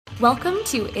Welcome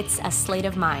to It's a Slate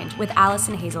of Mind with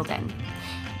Allison Hazelden.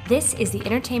 This is the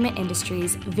entertainment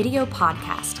industry's video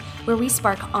podcast where we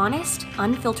spark honest,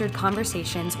 unfiltered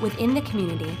conversations within the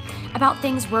community about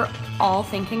things we're all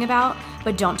thinking about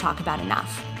but don't talk about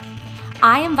enough.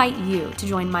 I invite you to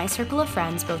join my circle of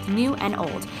friends, both new and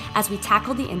old, as we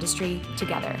tackle the industry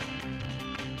together.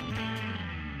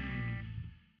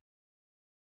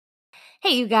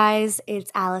 Hey, you guys,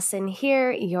 it's Allison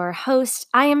here, your host.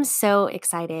 I am so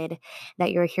excited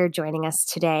that you're here joining us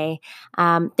today.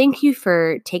 Thank you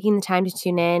for taking the time to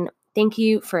tune in. Thank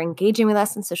you for engaging with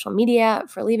us on social media,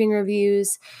 for leaving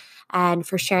reviews, and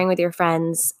for sharing with your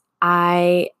friends.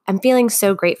 I am feeling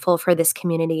so grateful for this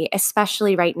community,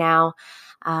 especially right now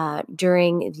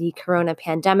during the corona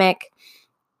pandemic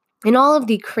and all of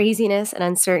the craziness and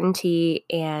uncertainty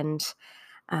and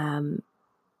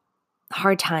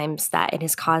hard times that it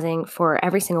is causing for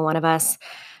every single one of us.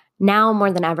 Now more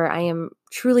than ever, I am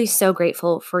truly so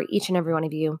grateful for each and every one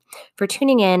of you for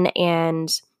tuning in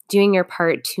and doing your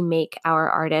part to make our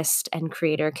artist and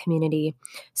creator community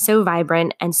so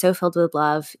vibrant and so filled with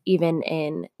love, even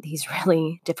in these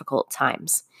really difficult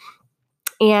times.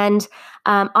 And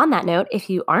on that note, if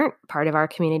you aren't part of our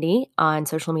community on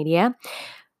social media,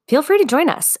 feel free to join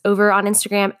us over on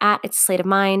Instagram at It's a Slate of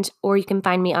Mind, or you can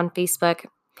find me on Facebook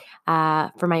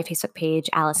for my Facebook page,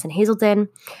 Allison Hazelden.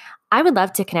 I would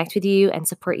love to connect with you and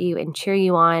support you and cheer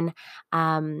you on,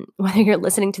 whether you're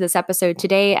listening to this episode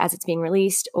today as it's being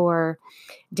released or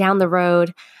down the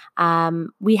road.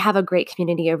 We have a great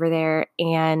community over there,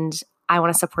 and I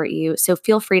want to support you. So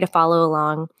feel free to follow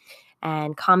along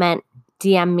and comment,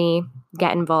 DM me,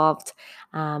 get involved.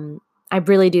 I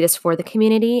really do this for the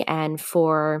community and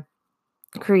for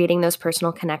creating those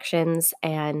personal connections.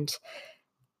 And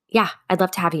yeah, I'd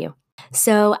love to have you.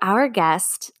 So our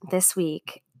guest this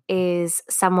week is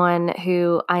someone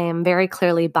who I am very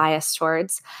clearly biased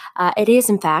towards. It is,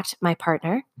 in fact, my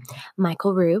partner,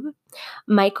 Michael Rube.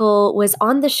 Michael was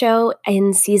on the show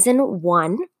in season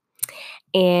 1,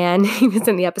 and he was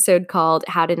in the episode called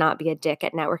How to Not Be a Dick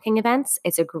at Networking Events.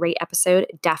 It's a great episode.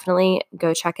 Definitely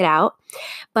go check it out.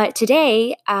 But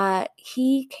today,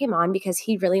 he came on because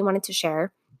he really wanted to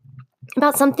share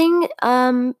about something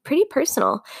pretty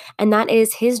personal, and that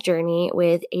is his journey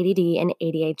with ADD and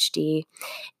ADHD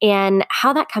and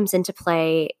how that comes into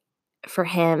play for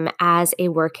him as a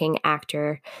working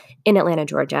actor in Atlanta,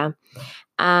 Georgia.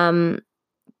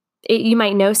 You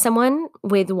might know someone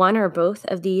with one or both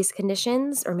of these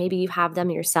conditions, or maybe you have them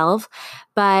yourself,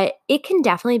 but it can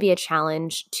definitely be a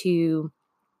challenge to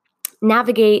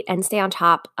navigate and stay on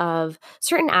top of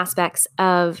certain aspects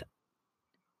of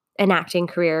an acting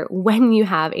career when you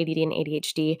have ADD and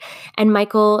ADHD. And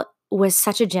Michael was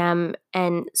such a gem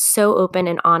and so open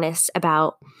and honest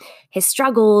about his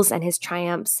struggles and his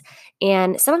triumphs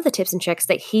and some of the tips and tricks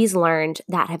that he's learned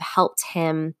that have helped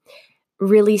him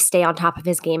really stay on top of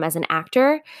his game as an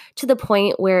actor, to the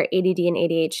point where ADD and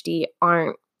ADHD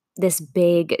aren't this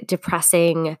big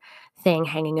depressing thing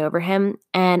hanging over him.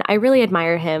 And I really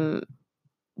admire him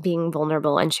being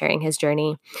vulnerable and sharing his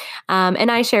journey.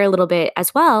 And I share a little bit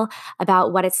as well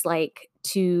about what it's like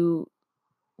to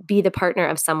be the partner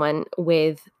of someone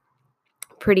with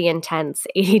pretty intense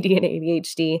ADD and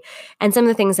ADHD, and some of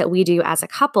the things that we do as a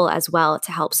couple as well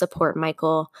to help support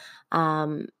Michael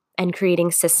and creating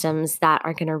systems that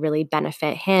are going to really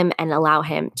benefit him and allow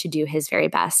him to do his very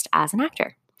best as an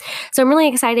actor. So I'm really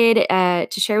excited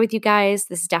to share with you guys.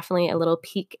 This is definitely a little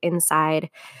peek inside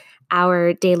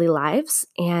our daily lives,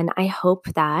 and I hope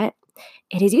that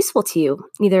it is useful to you,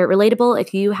 either relatable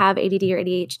if you have ADD or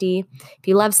ADHD, if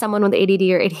you love someone with ADD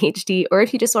or ADHD, or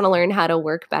if you just want to learn how to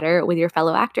work better with your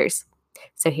fellow actors.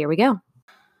 So here we go.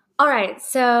 All right,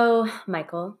 so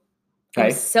Michael, Hi.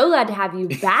 I'm so glad to have you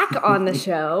back on the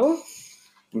show.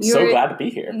 I'm so glad to be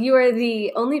here. You are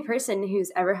the only person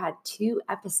who's ever had 2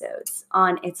 episodes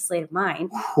on It's a Slate of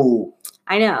Mind. Who?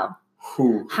 I know.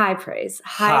 Who? High praise.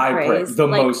 High praise. The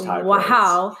most high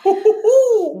wow. praise.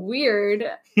 Wow. Weird.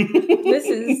 This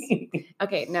is...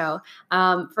 Okay, no.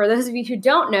 For those of you who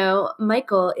don't know,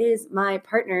 Michael is my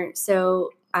partner,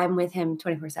 so I'm with him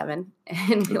 24/7,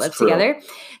 and we live together.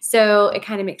 So it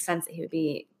kind of makes sense that he would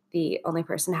be the only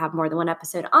person to have more than one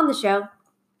episode on the show.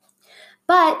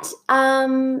 But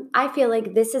I feel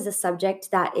like this is a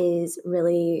subject that is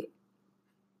really,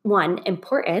 one,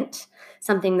 important,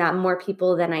 something that more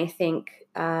people than I think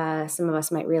some of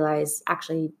us might realize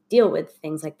actually deal with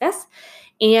things like this.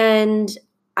 And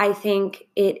I think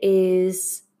it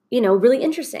is, really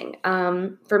interesting.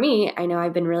 For me, I know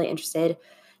I've been really interested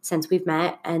since we've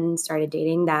met and started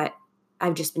dating, that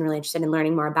I've just been really interested in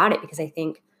learning more about it, because I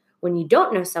think when you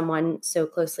don't know someone so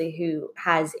closely who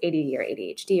has ADD or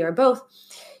ADHD or both,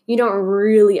 you don't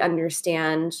really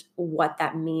understand what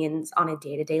that means on a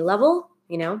day-to-day level,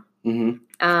 you know?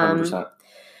 100%.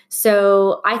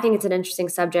 So I think it's an interesting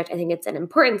subject. I think it's an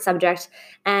important subject.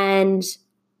 And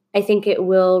I think it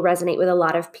will resonate with a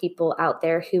lot of people out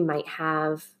there who might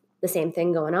have the same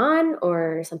thing going on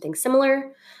or something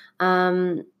similar.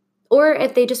 Or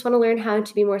if they just want to learn how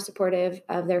to be more supportive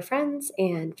of their friends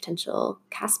and potential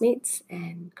castmates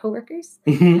and coworkers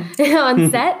on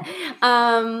set.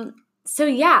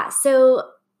 So,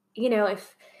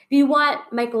 if you want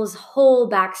Michael's whole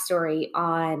backstory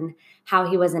on how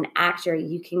he was an actor,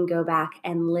 you can go back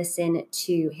and listen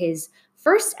to his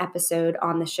first episode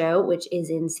on the show, which is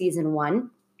in season 1.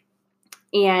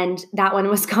 And that one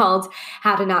was called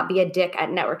How to Not Be a Dick at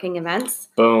Networking Events.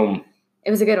 Boom. It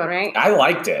was a good one, right? I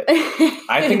liked it.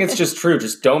 I think it's just true.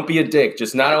 Just don't be a dick.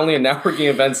 Just not only in networking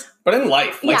events, but in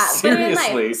life. Like,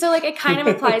 seriously. In life. So it kind of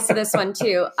applies to this one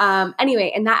too.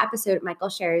 Anyway, in that episode, Michael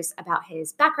shares about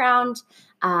his background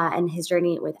and his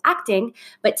journey with acting.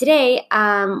 But today,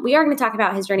 we are going to talk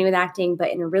about his journey with acting, but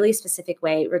in a really specific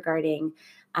way regarding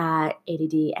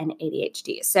ADD and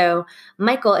ADHD. So,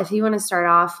 Michael, if you want to start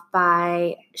off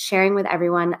by sharing with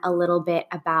everyone a little bit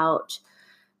about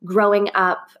growing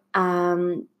up,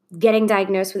 getting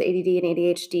diagnosed with ADD and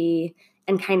ADHD,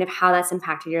 and kind of how that's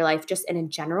impacted your life just in a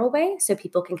general way, so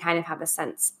people can kind of have a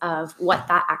sense of what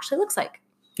that actually looks like.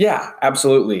 Yeah,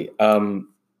 absolutely.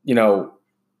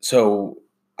 So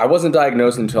I wasn't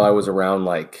diagnosed until I was around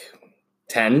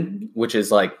 10, which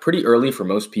is pretty early for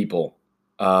most people.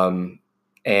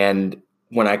 And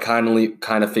when I kind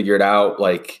of figured out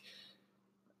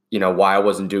why I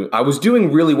was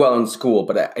doing really well in school,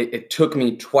 but it took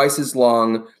me twice as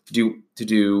long to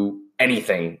do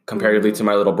anything comparatively to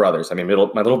my little brothers. I mean,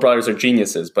 my little brothers are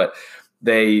geniuses, but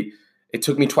it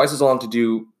took me twice as long to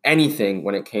do anything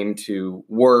when it came to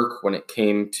work, when it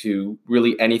came to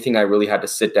really anything I really had to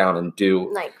sit down and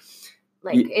do.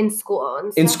 In school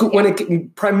and stuff? In school,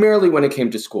 primarily when it came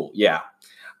to school, yeah.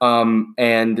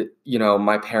 And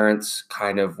my parents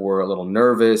kind of were a little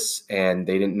nervous and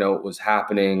they didn't know what was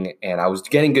happening, and I was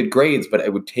getting good grades, but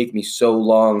it would take me so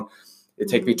long. It'd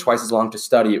take me twice as long to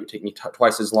study. It would take me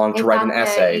twice as long to write an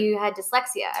essay. You had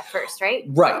dyslexia at first, right?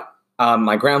 Right.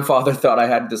 My grandfather thought I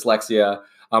had dyslexia,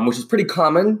 which is pretty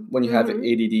common when you have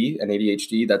ADD and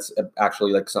ADHD. That's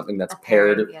actually something that's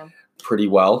paired pretty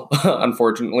well.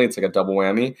 Unfortunately, it's like a double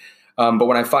whammy. But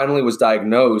when I finally was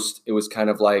diagnosed, it was kind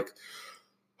of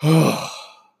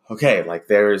okay,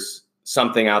 there's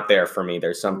something out there for me.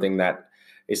 There's something that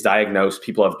is diagnosed.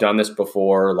 People have done this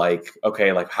before.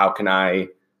 How can I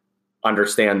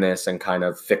understand this and kind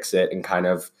of fix it and kind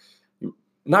of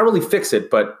not really fix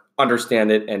it, but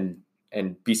understand it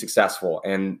and be successful.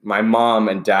 And my mom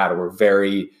and dad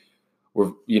they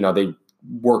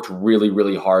worked really,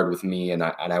 really hard with me. And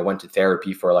I went to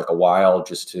therapy for a while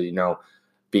just to,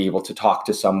 be able to talk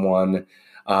to someone.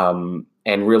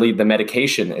 And really the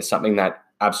medication is something that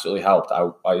absolutely helped.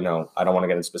 I don't want to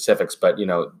get into specifics, but,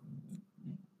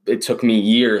 it took me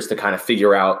years to kind of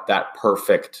figure out that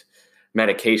perfect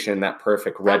medication, that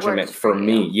perfect regimen for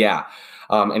me. Yeah.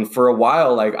 And for a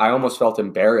while, I almost felt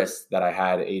embarrassed that I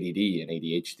had ADD and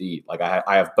ADHD.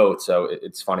 I have both. So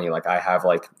it's funny. I have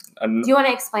do you want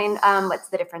to explain what's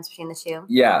the difference between the two?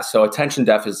 Yeah. So attention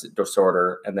deficit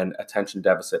disorder and then attention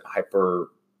deficit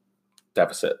hyper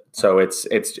deficit. So it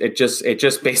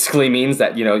just basically means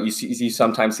that, you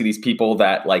sometimes see these people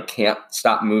that can't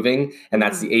stop moving, and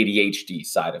that's the ADHD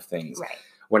side of things. Right.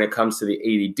 When it comes to the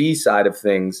ADD side of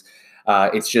things,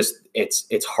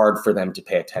 it's hard for them to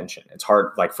pay attention. It's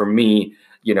hard. For me,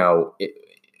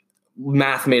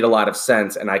 math made a lot of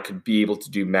sense and I could be able to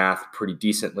do math pretty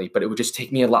decently, but it would just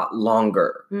take me a lot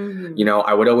longer.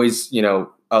 I would always,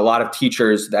 a lot of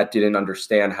teachers that didn't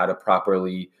understand how to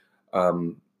properly,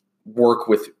 work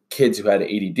with kids who had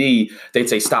ADD, they'd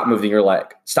say, stop moving your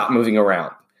leg, stop moving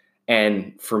around.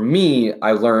 And for me,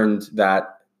 I learned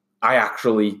that I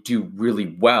actually do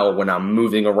really well when I'm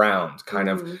moving around, kind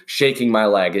of shaking my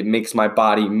leg. It makes my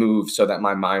body move so that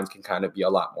my mind can kind of be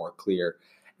a lot more clear.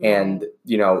 Right. And,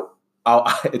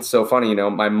 it's so funny,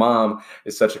 my mom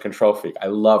is such a control freak. I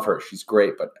love her. She's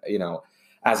great. But,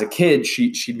 as a kid,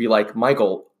 she'd be like,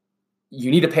 Michael, you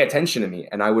need to pay attention to me.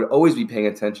 And I would always be paying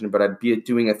attention, but I'd be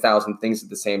doing 1,000 things at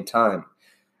the same time.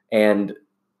 And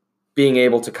being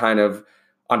able to kind of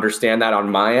understand that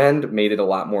on my end made it a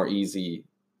lot more easy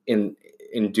in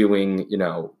doing,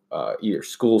 either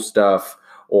school stuff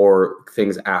or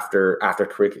things after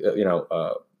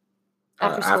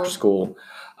school.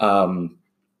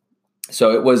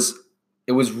 So it was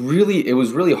it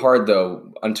was really hard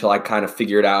though until I kind of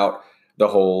figured out the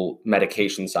whole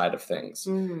medication side of things.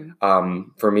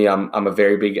 For me, I'm a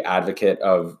very big advocate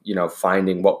of,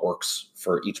 finding what works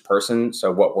for each person.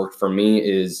 So what worked for me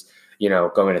is,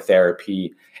 going to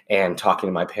therapy and talking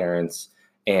to my parents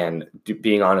and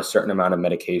being on a certain amount of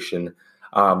medication.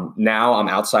 Now I'm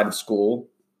outside of school.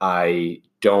 I'm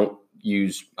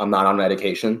not on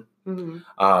medication.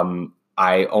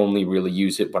 I only really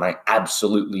use it when I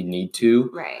absolutely need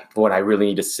to, right? When I really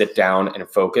need to sit down and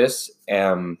focus.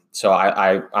 So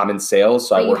I'm in sales.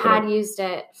 So but you had used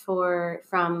it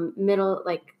from middle,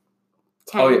 like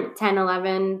 10,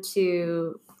 11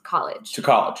 to college.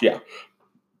 Yeah.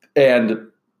 And,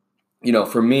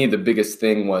 for me, the biggest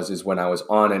thing is when I was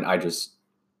on it,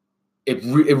 it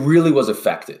really was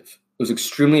effective. It was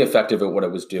extremely effective at what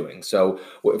it was doing. So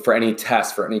for any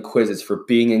tests, for any quizzes, for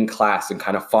being in class and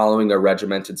kind of following a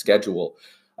regimented schedule,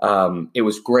 it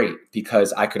was great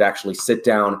because I could actually sit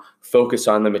down, focus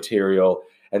on the material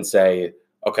and say,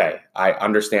 okay, I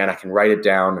understand, I can write it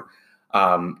down,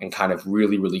 and kind of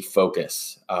really, really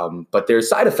focus. But there's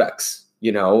side effects.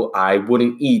 I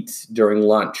wouldn't eat during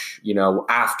lunch.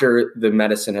 After the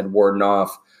medicine had worn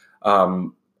off,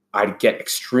 I'd get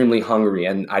extremely hungry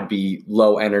and I'd be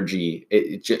low energy.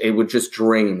 It would just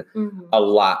drain a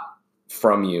lot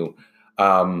from you.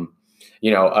 I mean,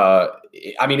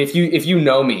 if you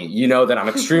know me, you know that I'm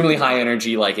extremely high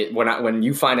energy. Like when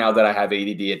you find out that I have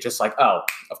ADD, it's just like, oh,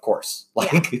 of course.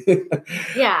 Like,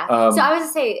 yeah. So I was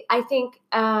to say, I think,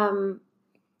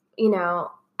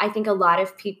 I think a lot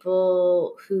of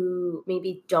people who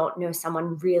maybe don't know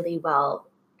someone really well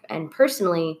and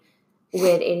personally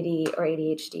with ADD or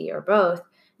ADHD or both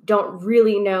don't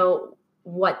really know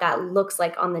what that looks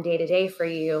like on the day-to-day for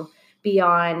you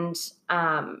beyond,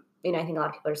 I think a lot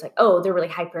of people are just like, oh, they're really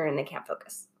hyper and they can't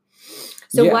focus.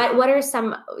 So what are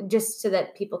some, just so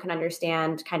that people can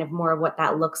understand kind of more of what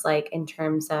that looks like in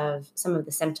terms of some of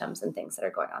the symptoms and things that are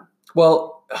going on?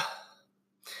 Well,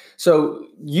 so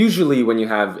usually when you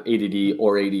have ADD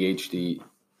or ADHD,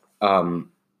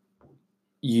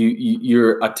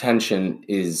 your attention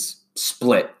is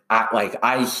split.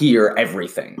 I hear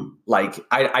everything. Like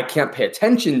I can't pay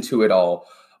attention to it all,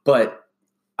 but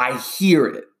I hear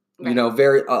it. Right.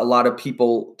 A lot of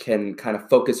people can kind of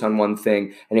focus on one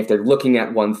thing, and if they're looking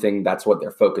at one thing, that's what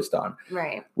they're focused on.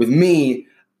 Right. With me,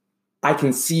 I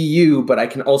can see you, but I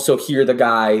can also hear the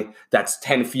guy that's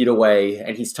 10 feet away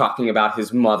and he's talking about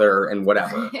his mother and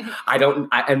whatever.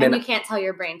 And you can't tell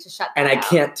your brain to shut that out. And I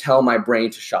can't tell my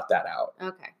brain to shut that out.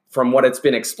 Okay. From what it's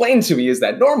been explained to me is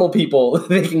that normal people,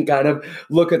 they can kind of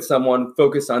look at someone,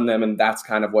 focus on them, and that's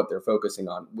kind of what they're focusing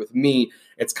on. With me,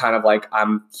 it's kind of like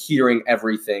I'm hearing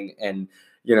everything and,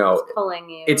 it's pulling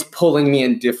you. It's pulling me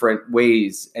in different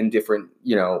ways and different,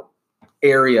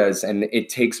 areas. And it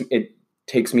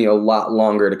takes me a lot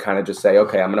longer to kind of just say,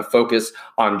 okay, I'm going to focus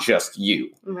on just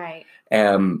you. Right.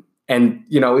 And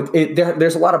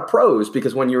there's a lot of pros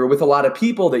because when you're with a lot of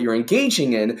people that you're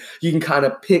engaging in, you can kind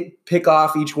of pick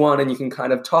off each one and you can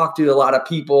kind of talk to a lot of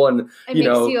people and it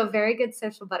makes you a very good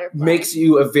social butterfly. Makes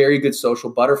you a very good social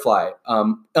butterfly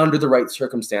under the right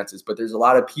circumstances. But there's a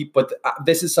lot of people. But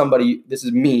this is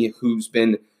me who's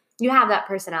been. You have that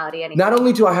personality anyway. Not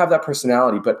only do I have that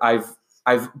personality, but I've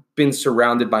been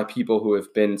surrounded by people who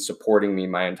have been supporting me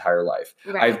my entire life.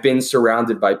 Right. I've been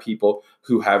surrounded by people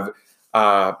who have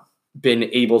been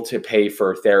able to pay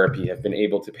for therapy, have been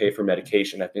able to pay for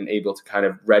medication, have been able to kind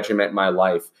of regiment my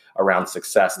life around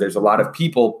success. There's a lot of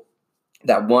people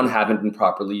that, one, haven't been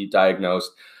properly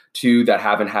diagnosed, two, that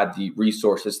haven't had the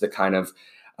resources to kind of,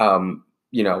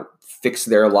 fix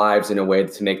their lives in a way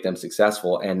to make them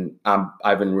successful. And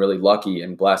I've been really lucky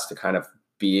and blessed to kind of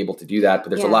be able to do that.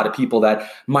 But there's a lot of people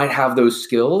that might have those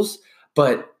skills,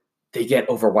 but they get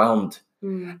overwhelmed.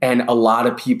 And a lot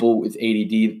of people with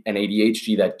ADD and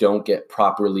ADHD that don't get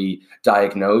properly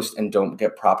diagnosed and don't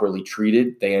get properly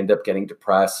treated, they end up getting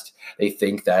depressed. They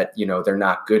think that, they're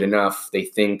not good enough. They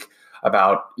think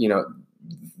about,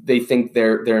 they think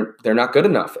they're not good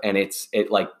enough. And it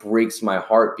like breaks my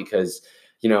heart because,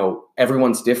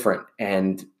 everyone's different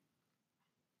and,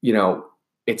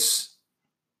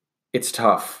 it's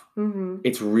tough. Mm-hmm.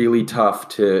 It's really tough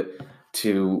to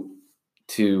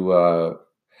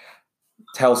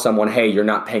tell someone, hey, you're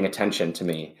not paying attention to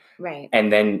me. Right.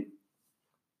 And then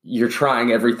you're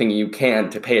trying everything you can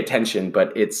to pay attention,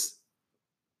 but it's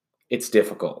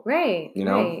difficult. Right.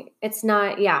 Right. It's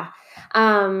not, yeah.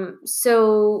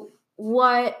 So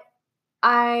let's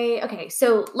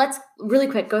really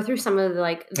quick go through some of the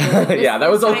yeah, that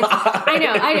was a lot. I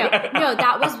know. No,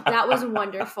 that was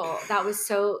wonderful. That was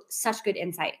such good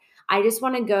insight. I just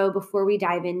want to go before we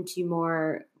dive into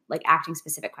more like acting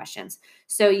specific questions.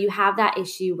 So you have that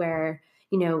issue where,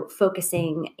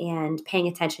 focusing and paying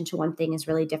attention to one thing is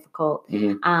really difficult.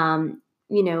 Many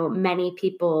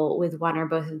people with one or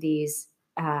both of these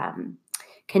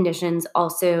conditions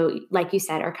also, like you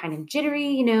said, are kind of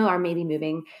jittery, are maybe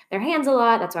moving their hands a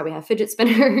lot. That's why we have fidget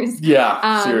spinners.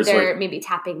 Yeah, seriously. They're maybe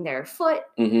tapping their foot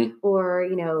or,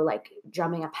 like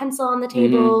drumming a pencil on the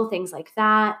table, things like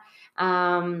that.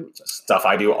 Stuff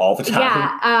I do all the time.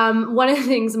 Yeah. One of the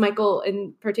things Michael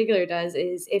in particular does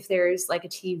is if there's like a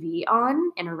TV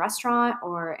on in a restaurant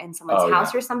or in someone's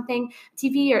house or something,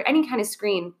 TV or any kind of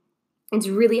screen, it's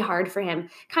really hard for him,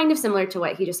 kind of similar to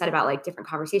what he just said about like different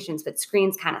conversations, but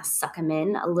screens kind of suck him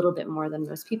in a little bit more than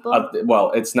most people.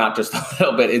 Well, it's not just a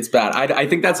little bit, it's bad. I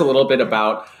think that's a little bit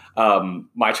about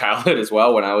my childhood as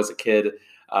well. When I was a kid,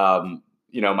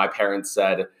 my parents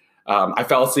said I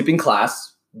fell asleep in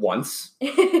class once.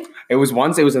 It was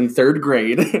in third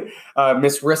grade,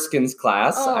 Miss Riskin's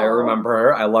class. Oh. I remember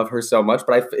her. I love her so much,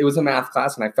 but it was a math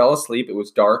class and I fell asleep. It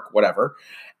was dark, whatever.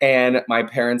 And my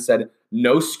parents said,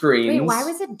 no screens. Wait, why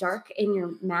was it dark in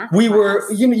your math class?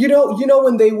 Were,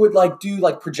 when they would like do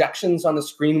like projections on the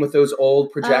screen with those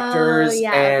old projectors,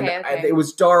 and okay. It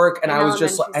was dark, and I was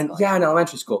just like, in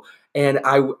elementary school, and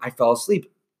I fell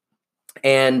asleep,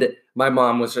 and my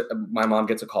mom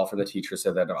gets a call from the teacher,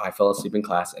 said that I fell asleep in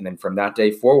class, and then from that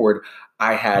day forward,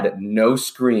 I had no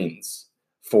screens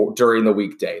during the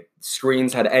weekday.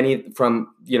 Screens had any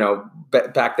from,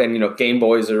 back then, Game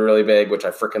Boys are really big, which I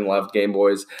freaking loved Game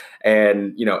Boys,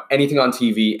 and, anything on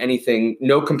TV, anything,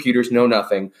 no computers, no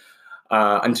nothing,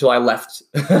 until I left,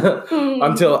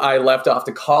 until I left off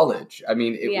to college. I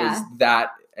mean, it was that,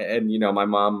 and, my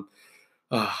mom,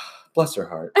 bless her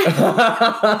heart.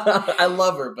 I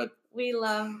love her, but we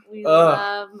love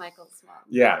Michael's mom.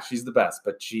 Yeah, she's the best,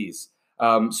 but geez.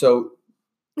 So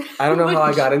I don't know how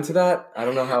I got into that. I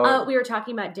don't know how. We were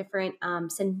talking about different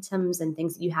symptoms and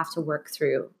things that you have to work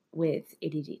through with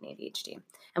ADD and ADHD.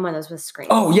 And one of those was screens.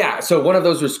 Oh, yeah. So one of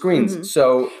those was screens. Mm-hmm.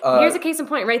 So here's a case in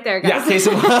point right there, guys. Yeah, case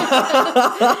in point.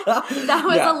 That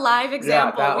was a live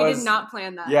example. We did not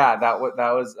plan that. Yeah, that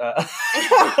was.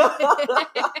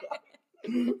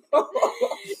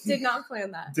 Did not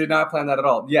plan that. Did not plan that at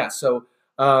all. Yeah. So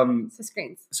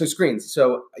screens.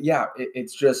 So yeah,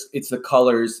 it's the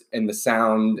colors and the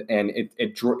sound, and it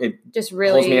just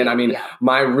really pulls me in. I mean,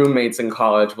 my roommates in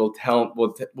college will tell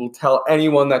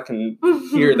anyone that can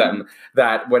hear them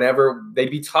that whenever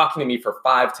they'd be talking to me for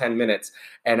 5-10 minutes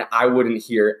and I wouldn't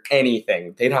hear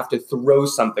anything, they'd have to throw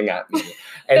something at me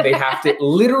and they have to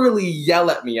literally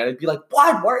yell at me, and I'd be like,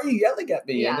 "Why are you yelling at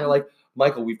me?" And they're like,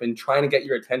 "Michael, we've been trying to get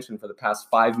your attention for the past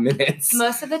 5 minutes."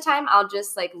 Most of the time, I'll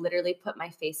just like literally put my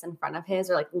face in front of his,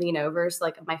 or like lean over, so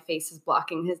like my face is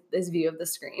blocking his view of the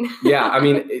screen. Yeah, I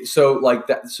mean, so like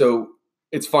that. So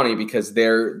it's funny because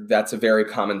that's a very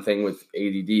common thing with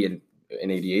ADD and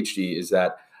ADHD is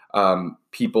that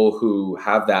people who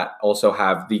have that also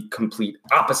have the complete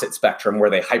opposite spectrum where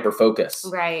they hyper focus,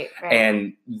 right,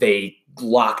 and they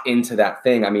lock into that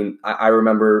thing. I mean, I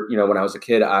remember, when I was a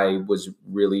kid, I was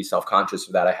really self-conscious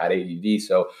of that. I had ADD.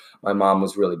 So my mom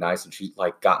was really nice, and she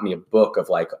like got me a book of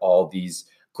like all these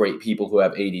great people who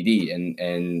have ADD, and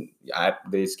the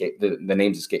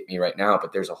names escape me right now,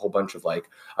 but there's a whole bunch of like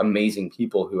amazing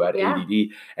people who had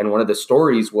ADD. And one of the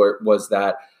stories was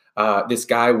that this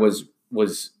guy was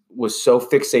so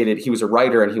fixated. He was a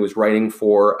writer, and he was writing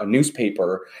for a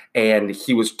newspaper, and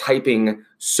he was typing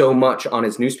so much on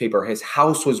his newspaper. His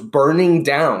house was burning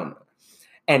down,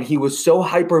 and he was so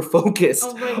hyper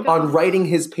focused on writing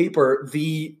his paper.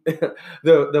 The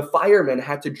firemen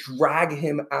had to drag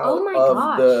him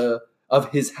out of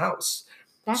his house.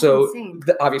 That's insane.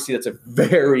 Obviously that's a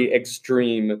very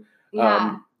extreme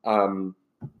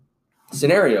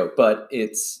scenario, but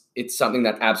it's something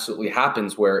that absolutely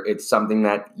happens, where it's something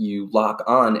that you lock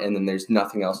on, and then there's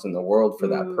nothing else in the world for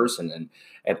that person.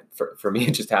 And for me,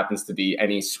 it just happens to be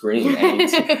any screen,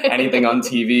 anything on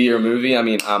TV or movie. I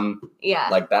mean,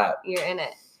 like that. You're in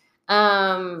it.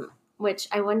 Which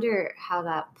I wonder how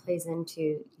that plays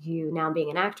into you now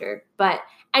being an actor. But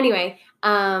anyway,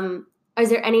 is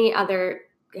there any other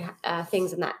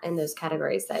things in those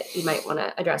categories that you might want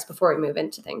to address before we move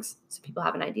into things, so people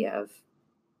have an idea of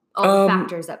all the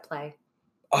factors at play?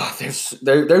 Oh,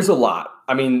 there's a lot.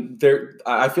 I mean,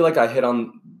 I feel like I hit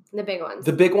on the big ones.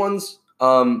 The big ones.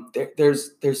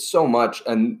 There's so much,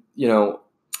 and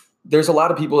there's a lot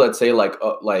of people that say like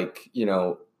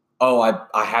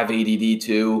I have ADD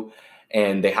too,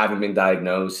 and they haven't been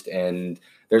diagnosed. And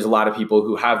there's a lot of people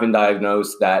who have been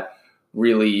diagnosed that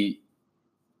really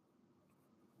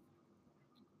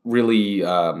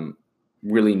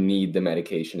really need the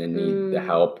medication and need the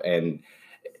help. And,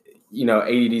 you know, ADD,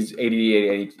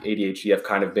 ADHD have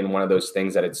kind of been one of those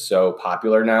things that it's so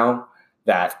popular now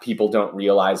that people don't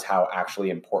realize how actually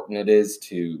important it is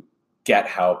to get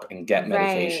help and get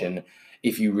medication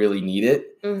if you really need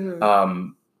it.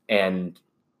 And,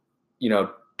 you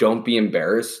know, don't be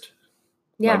embarrassed.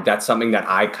 Yeah. Like, that's something that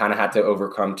I kind of had to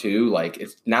overcome too. Like,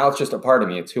 it's just a part of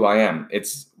me. It's who I am.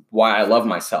 It's why I love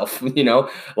myself, you know,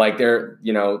 like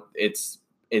you know, it's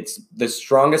the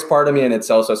strongest part of me, and it's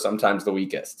also sometimes the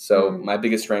weakest. So my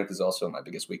biggest strength is also my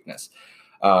biggest weakness.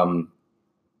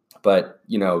 But,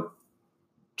 you know,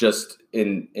 just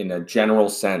in a general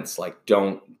sense, like,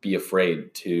 don't be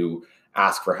afraid to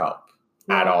ask for help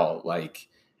at all. Like,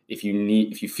 if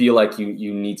you feel like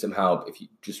you need some help, if you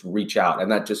just reach out.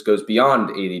 And that just goes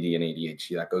beyond ADD and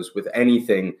ADHD. That goes with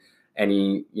anything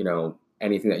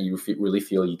that you really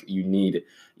feel you need,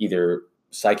 either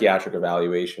psychiatric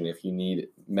evaluation, if you need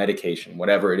medication,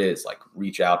 whatever it is, like,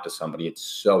 reach out to somebody. It's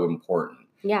so important.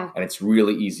 Yeah. And it's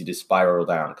really easy to spiral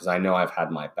down, because I know I've had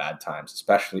my bad times,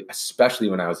 especially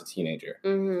when I was a teenager.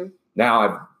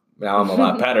 Now I'm a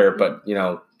lot better, but, you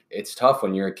know, it's tough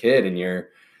when you're a kid and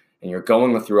you're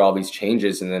going through all these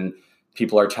changes, and then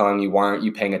people are telling you, why aren't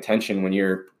you paying attention when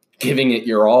you're giving it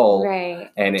your all?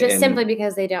 Right. And simply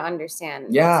because they don't understand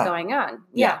what's going on.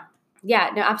 Yeah.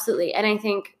 Yeah, no, absolutely. And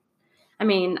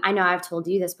I know I've told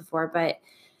you this before, but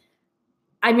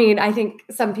I think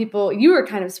some people, you were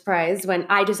kind of surprised when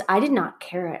I did not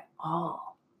care at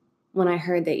all when I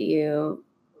heard that you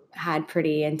had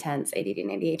pretty intense ADD and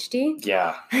ADHD.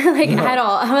 Yeah. At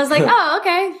all. I was like, oh,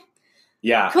 okay.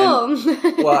 Yeah. Cool.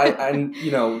 And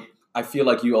you know, I feel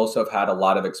like you also have had a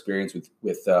lot of experience with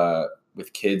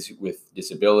kids with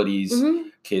disabilities,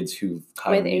 kids who've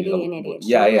kind of needed ADD and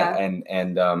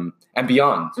ADHD. And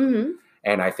beyond.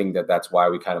 And I think that's why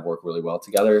we kind of work really well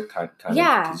together, kind of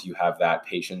because you have that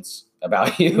patience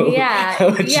about you, which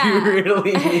you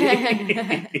really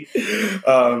need.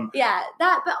 But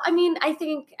I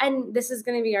think, and this is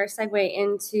going to be our segue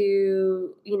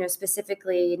into, you know,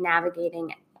 specifically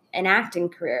navigating an acting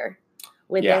career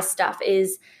with this stuff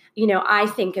is, you know, I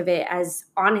think of it as,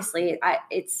 honestly,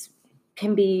 it's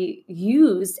can be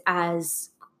used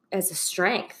as a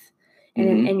strength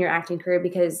in your acting career,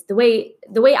 because the way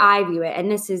I view it,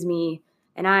 and this is me,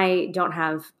 and I don't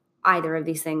have either of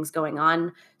these things going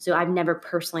on, so I've never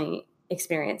personally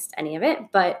experienced any of it,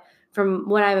 but from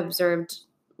what I've observed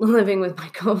living with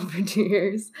Michael for 2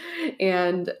 years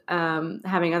and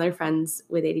having other friends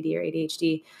with ADD or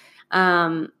ADHD,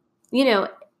 you know,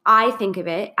 I think of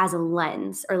it as a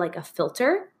lens or like a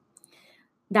filter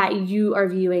that you are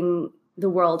viewing the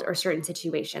world or certain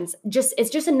situations. It's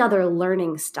just another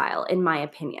learning style, in my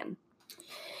opinion.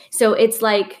 So it's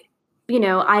like, you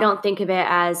know, I don't think of it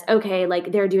as, okay,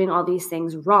 like, they're doing all these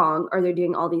things wrong or they're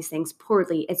doing all these things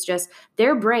poorly. It's just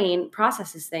their brain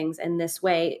processes things in this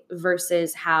way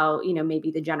versus how, you know,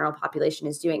 maybe the general population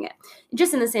is doing it.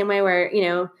 Just in the same way where, you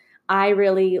know, I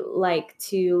really like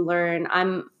to learn.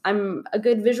 I'm a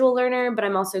good visual learner, but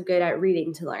I'm also good at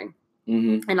reading to learn.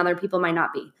 And other people might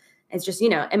not be. It's just, you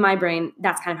know, in my brain,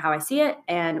 that's kind of how I see it.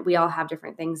 And we all have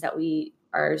different things that we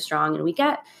are strong and weak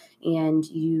at. And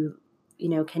you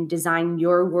know, can design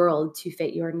your world to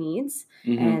fit your needs.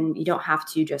 And you don't have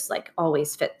to just like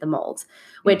always fit the mold,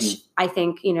 which I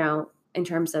think, you know, in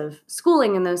terms of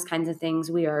schooling and those kinds of things,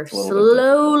 we are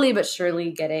slowly but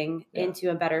surely getting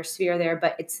into a better sphere there.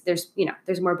 But there's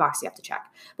more boxes you have to check.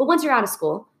 But once you're out of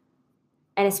school,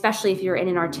 and especially if you're in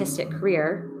an artistic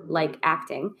career like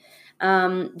acting,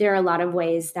 there are a lot of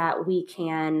ways that we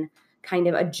can kind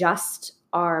of adjust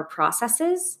our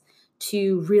processes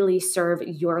to really serve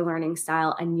your learning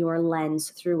style and your lens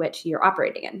through which you're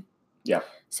operating in. Yeah.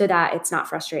 So that it's not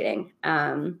frustrating.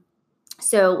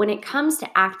 So when it comes to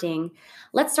acting,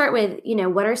 let's start with, you know,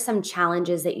 what are some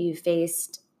challenges that you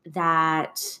faced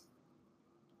that,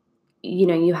 you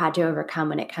know, you had to overcome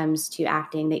when it comes to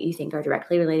acting that you think are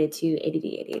directly related to ADD,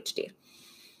 ADHD?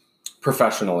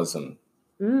 Professionalism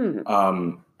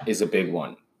is a big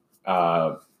one.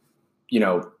 You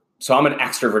know, so I'm an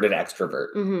extroverted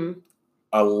extrovert.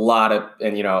 A lot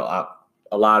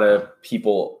of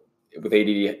people with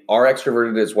ADD are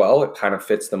extroverted as well. It kind of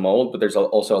fits the mold, but there's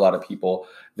also a lot of people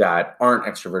that aren't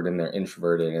extroverted and they're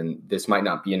introverted, and this might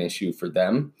not be an issue for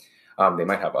them. They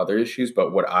might have other issues,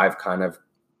 but what I've kind of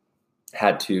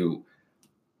had to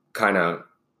kind of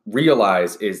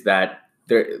realize is that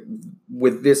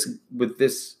with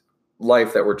this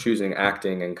life that we're choosing,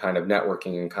 acting and kind of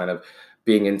networking and kind of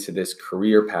being into this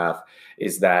career path,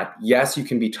 is that yes, you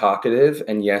can be talkative,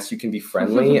 and yes, you can be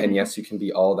friendly, and yes, you can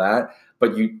be all that,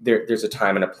 but there's a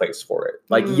time and a place for it.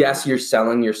 Like, yes, you're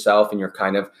selling yourself and you're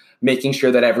kind of making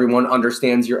sure that everyone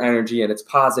understands your energy and it's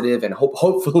positive, and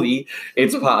hopefully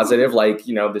it's positive. Like,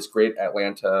 this great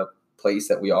Atlanta place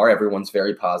that we are, everyone's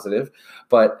very positive,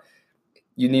 but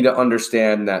you need to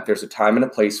understand that there's a time and a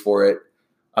place for it.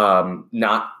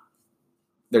 Not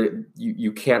there,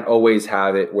 you can't always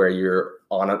have it where you're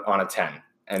on a 10.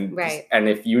 And right. And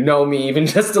if you know me even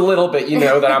just a little bit, you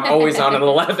know that I'm always on an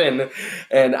 11.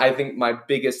 And I think my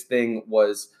biggest thing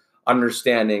was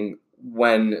understanding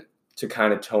when to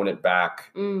kind of tone it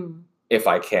back if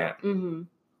I can.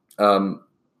 Mm-hmm.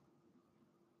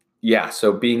 Yeah.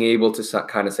 So being able to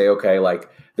kind of say, okay, like,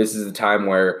 this is the time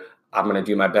where I'm going to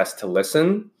do my best to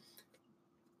listen.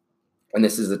 And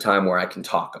this is the time where I can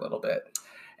talk a little bit.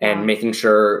 And making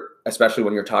sure, especially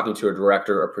when you're talking to a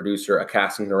director, a producer, a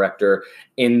casting director,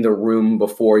 in the room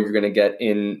before you're going to get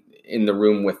in the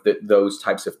room with those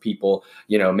types of people,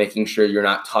 making sure you're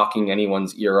not talking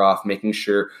anyone's ear off, making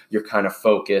sure you're kind of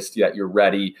focused, that you're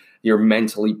ready, you're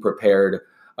mentally prepared.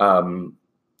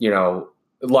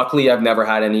 Luckily, I've never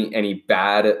had any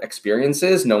bad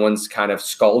experiences. No one's kind of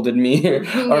scolded me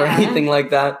or anything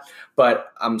like that.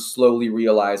 But I'm slowly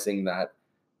realizing that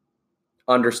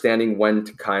understanding when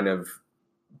to kind of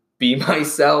be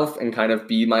myself and kind of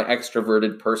be my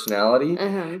extroverted personality,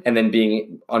 and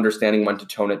then understanding when to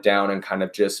tone it down and kind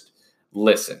of just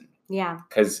listen. Yeah.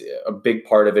 Because a big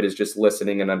part of it is just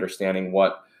listening and understanding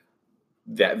what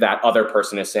that other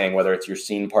person is saying, whether it's your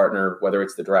scene partner, whether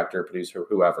it's the director, producer,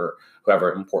 whoever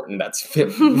important that's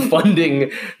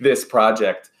funding this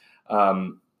project.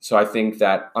 So I think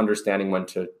that understanding when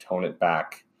to tone it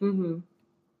back. Mm-hmm.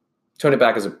 Tone it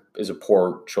back is a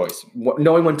poor choice.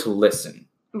 Knowing when to listen.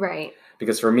 Right.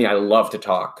 Because for me, I love to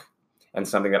talk. And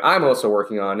something that I'm also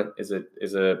working on is a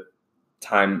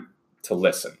time to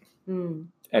listen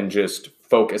and just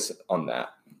focus on that.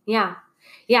 Yeah.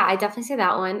 Yeah, I definitely say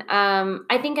that one.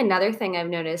 I think another thing I've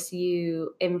noticed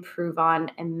you improve on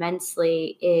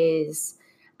immensely is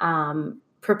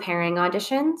preparing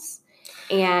auditions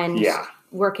and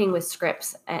working with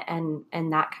scripts and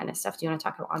that kind of stuff. Do you want to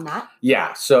talk on that?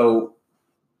 Yeah. So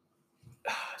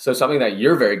something that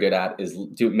you're very good at is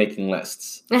making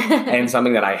lists. And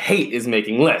something that I hate is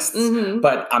making lists. Mm-hmm.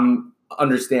 But I'm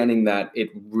understanding that it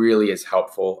really is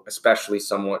helpful, especially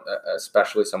someone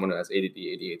who has ADD,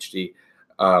 ADHD.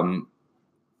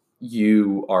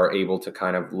 You are able to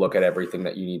kind of look at everything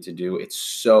that you need to do. It's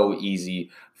so easy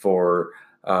for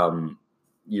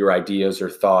your ideas or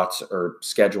thoughts or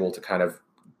schedule to kind of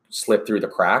slip through the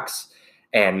cracks,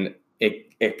 and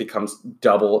it becomes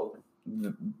double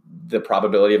the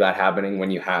probability of that happening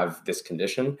when you have this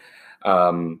condition.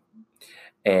 And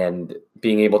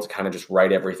being able to kind of just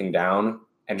write everything down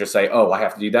and just say, oh, I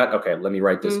have to do that. Okay, let me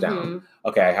write this down.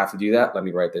 Okay, I have to do that. Let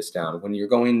me write this down. When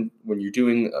you're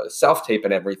doing self-tape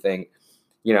and everything,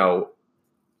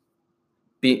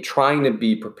 trying to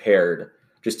be prepared,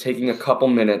 just taking a couple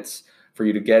minutes for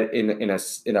you to get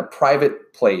in a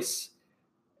private place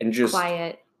and just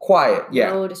quiet.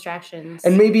 Yeah. No distractions.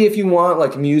 And maybe if you want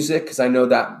like music, because I know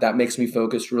that makes me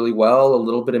focus really well. A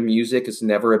little bit of music is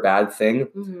never a bad thing,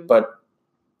 but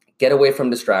get away from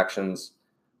distractions.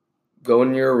 Go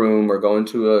in your room or go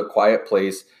into a quiet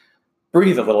place,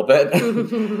 breathe a little bit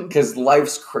because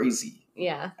life's crazy.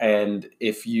 Yeah. And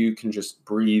if you can just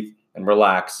breathe and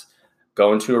relax,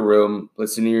 go into a room,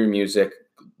 listen to your music,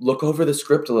 look over the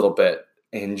script a little bit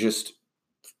and just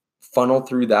funnel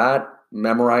through that,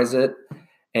 memorize it,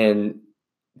 and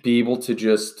be able to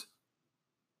just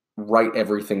write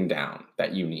everything down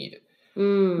that you need.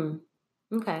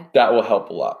 Okay. That will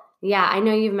help a lot. Yeah, I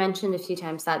know you've mentioned a few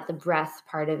times that the breath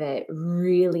part of it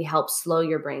really helps slow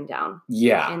your brain down.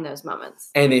 Yeah. In those moments.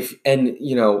 And if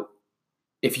you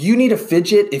need to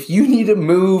fidget, if you need to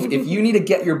move, if you need to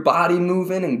get your body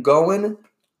moving and going,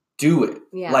 do it.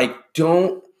 Yeah. Like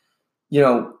don't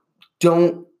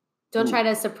try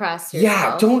to suppress yourself.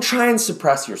 Yeah, don't try and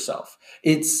suppress yourself.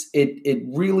 It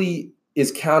really is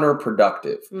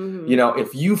counterproductive.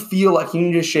 If you feel like you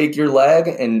need to shake your leg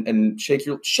and shake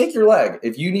your leg.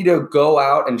 If you need to go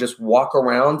out and just walk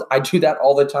around, I do that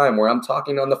all the time where I'm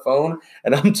talking on the phone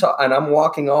and I'm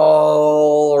walking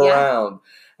all around.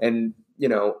 And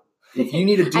if you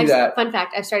need to do that. Fun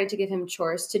fact, I've started to give him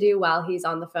chores to do while he's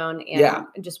on the phone and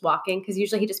just walking, because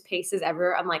usually he just paces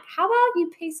everywhere. I'm like, how about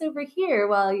you pace over here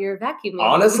while you're vacuuming?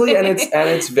 Honestly, and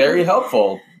it's very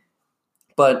helpful.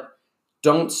 But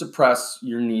don't suppress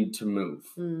your need to move.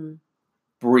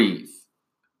 Breathe.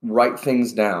 Write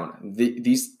things down.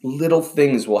 These little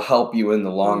things will help you in the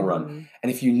long run.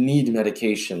 And if you need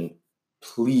medication,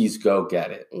 please go get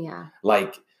it. Yeah.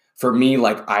 Like, for me,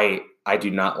 like I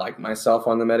do not like myself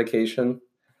on the medication.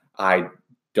 I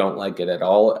don't like it at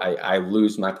all. I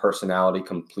lose my personality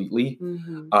completely.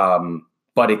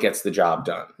 But it gets the job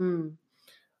done.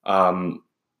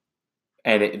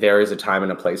 And there is a time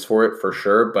and a place for it, for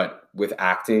sure. But with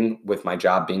acting, with my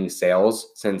job being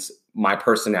sales, since my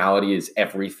personality is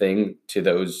everything to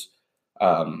those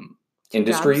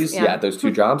industries, those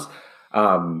two jobs,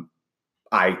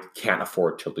 I can't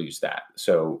afford to lose that.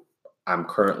 So I'm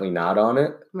currently not on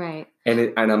it. Right. And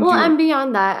and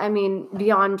beyond that, I mean,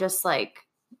 beyond just like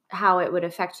how it would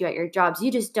affect you at your jobs,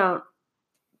 you just don't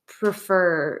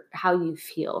prefer how you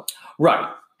feel.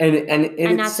 Right.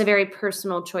 And that's a very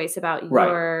personal choice about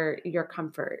your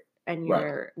comfort and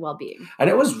your well-being. And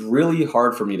it was really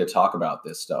hard for me to talk about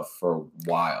this stuff for a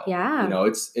while. Yeah. You know,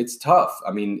 it's tough.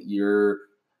 I mean, you're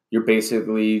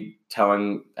basically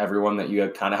telling everyone that you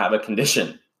kind of have a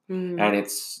condition, and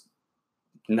it's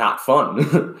not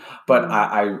fun. But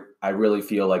I really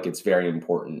feel like it's very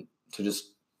important to just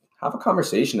have a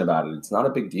conversation about it. It's not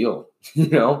a big deal, you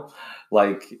know?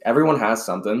 Like, everyone has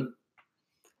something.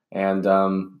 And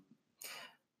going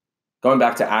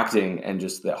back to acting and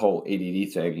just the whole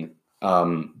ADD thing,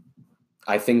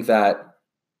 I think that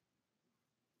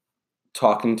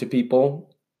talking to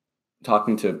people,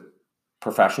 talking to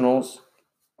professionals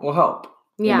will help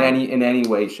in any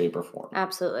way, shape, or form.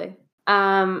 Absolutely.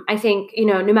 I think,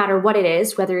 no matter what it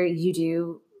is, whether you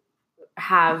do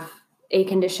have a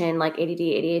condition like ADD,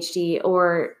 ADHD,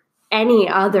 or any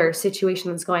other situation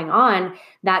that's going on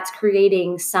that's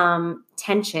creating some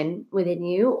tension within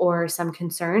you or some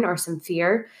concern or some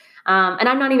fear. And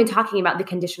I'm not even talking about the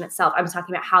condition itself. I'm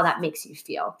talking about how that makes you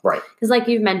feel. Right. Because like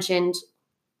you've mentioned,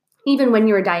 even when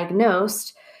you were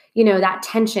diagnosed, that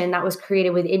tension that was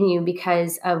created within you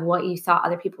because of what you thought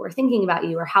other people were thinking about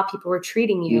you or how people were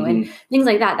treating you and things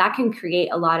like that, that can create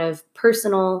a lot of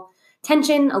personal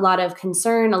tension, a lot of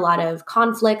concern, a lot of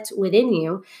conflict within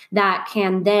you that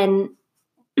can then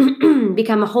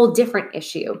become a whole different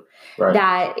issue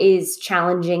that is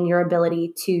challenging your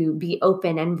ability to be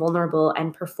open and vulnerable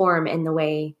and perform in the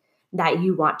way that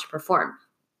you want to perform.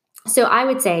 So I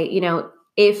would say,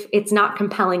 if it's not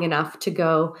compelling enough to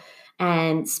go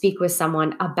and speak with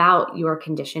someone about your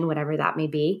condition, whatever that may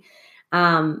be,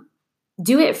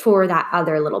 do it for that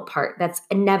other little part that's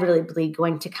inevitably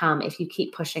going to come if you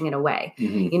keep pushing it away,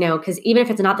 because even if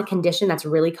it's not the condition that's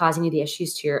really causing you the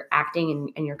issues to your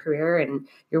acting and your career and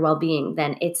your well-being,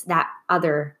 then it's that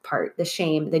other part, the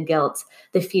shame, the guilt,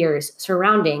 the fears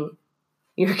surrounding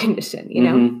your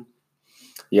condition,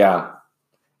 Yeah.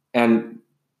 And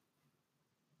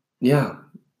yeah.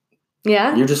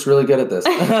 Yeah. You're just really good at this.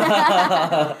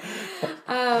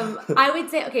 I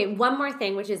would say, okay, one more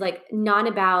thing, which is like not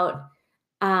about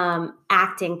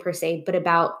acting per se, but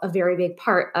about a very big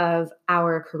part of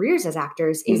our careers as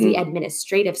actors is the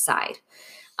administrative side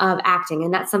of acting.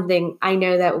 And that's something I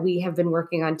know that we have been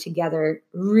working on together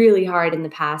really hard in the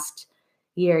past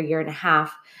year and a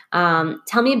half.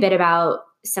 Tell me a bit about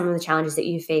some of the challenges that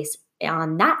you face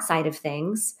on that side of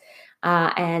things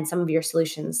and some of your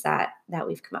solutions that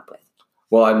we've come up with.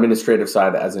 Well, administrative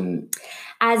side as in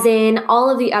all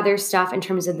of the other stuff in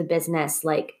terms of the business,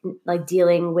 like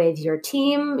dealing with your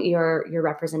team, your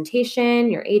representation,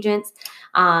 your agents,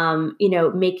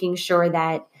 making sure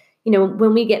that,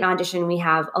 when we get an audition, we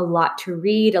have a lot to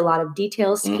read, a lot of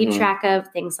details to keep track of,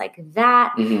 things like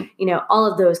that, all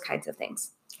of those kinds of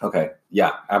things. Okay.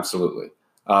 Yeah, absolutely.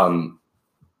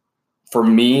 For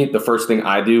me, the first thing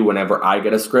I do whenever I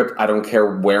get a script, I don't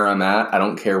care where I'm at. I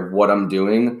don't care what I'm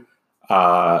doing.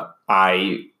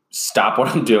 I stop what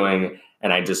I'm doing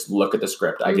and I just look at the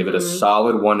script. I give it a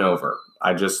solid one over.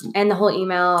 And the whole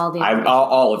email,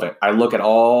 all of it. I look at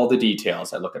all the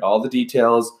details.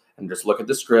 And just look at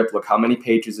the script. Look how many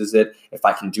pages is it. If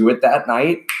I can do it that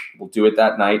night, we'll do it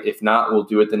that night. If not, we'll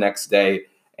do it the next day.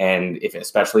 And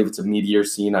especially if it's a meatier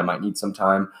scene, I might need some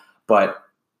time. But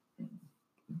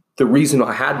the reason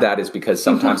I had that is because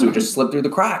sometimes it would just slip through the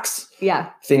cracks.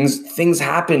 Yeah. Things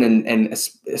happen. And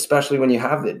especially when you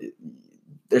have it,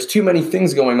 there's too many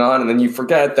things going on. And then you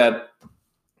forget that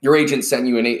your agent sent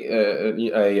you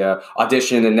an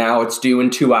audition and now it's due in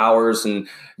 2 hours and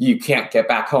you can't get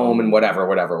back home and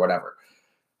whatever.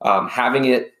 Having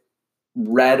it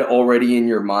read already in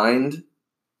your mind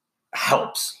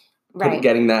helps. Right.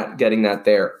 Getting that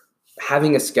there.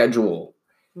 Having a schedule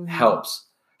helps.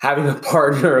 having a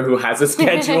partner who has a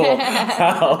schedule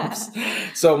helps.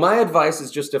 So my advice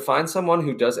is just to find someone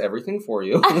who does everything for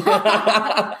you. No,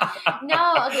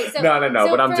 okay. So, no,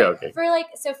 but I'm joking. For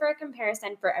a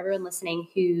comparison for everyone listening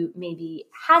who maybe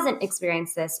hasn't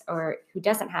experienced this or who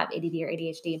doesn't have ADD or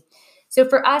ADHD. So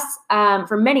for us,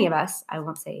 for many of us, I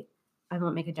won't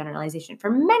make a generalization. For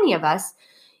many of us,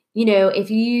 if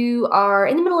you are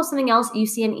in the middle of something else, you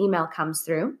see an email comes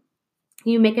through,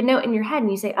 you make a note in your head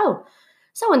and you say, oh,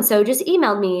 so-and-so just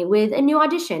emailed me with a new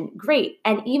audition. Great.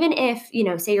 And even if,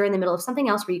 say you're in the middle of something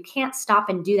else where you can't stop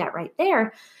and do that right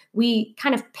there, we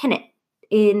kind of pin it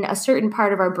in a certain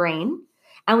part of our brain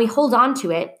and we hold on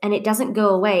to it and it doesn't go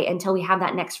away until we have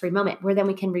that next free moment where then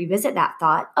we can revisit that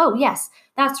thought. Oh, yes,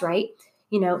 that's right.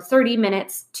 30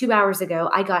 minutes, 2 hours ago,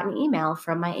 I got an email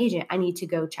from my agent. I need to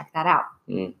go check that out.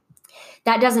 Mm.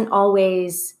 That doesn't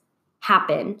always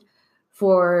happen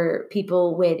for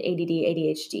people with ADD,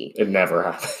 ADHD. It never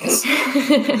happens.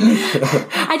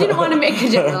 I didn't want to make a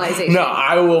generalization. No,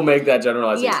 I will make that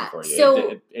generalization for you.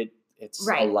 So it's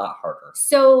right. A lot harder.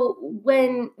 So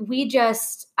when we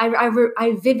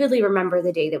I vividly remember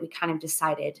the day that we kind of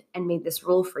decided and made this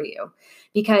rule for you,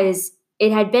 because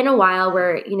it had been a while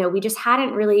where, we just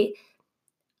hadn't really,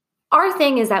 our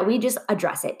thing is that we just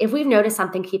address it. If we've noticed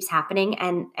something keeps happening,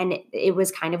 and it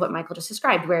was kind of what Michael just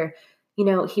described, where,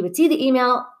 he would see the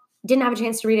email, didn't have a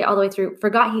chance to read it all the way through,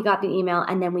 forgot he got the email,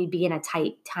 and then we'd be in a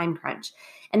tight time crunch.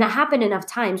 And that happened enough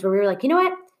times where we were like, you know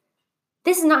what?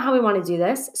 This is not how we want to do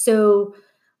this. So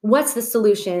what's the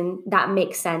solution that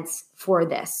makes sense for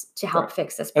this to help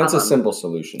fix this problem? And it's a simple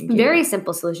solution. Very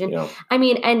simple solution. I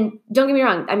mean, and don't get me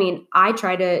wrong. I mean, I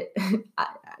try to,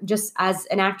 just as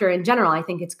an actor in general, I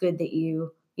think it's good that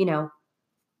you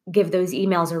give those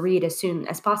emails a read as soon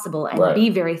as possible and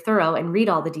be very thorough and read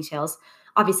all the details.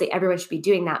 Obviously, everyone should be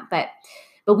doing that. But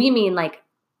we mean like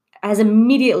as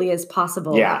immediately as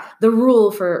possible. Yeah. The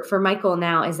rule for Michael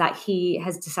now is that he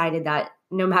has decided that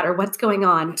no matter what's going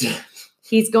on,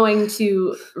 he's going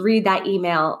to read that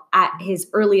email at his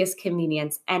earliest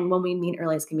convenience. And when we mean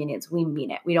earliest convenience, we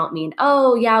mean it. We don't mean,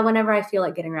 oh, yeah, whenever I feel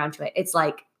like getting around to it. It's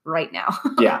like right now.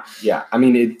 Yeah. I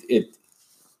mean,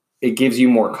 it gives you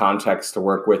more context to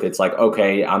work with. It's like,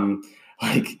 okay, I'm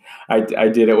like, I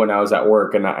did it when I was at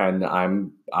work and I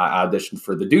auditioned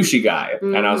for the douchey guy.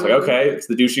 Mm-hmm. And I was like, okay, it's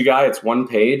the douchey guy. It's one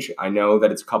page. I know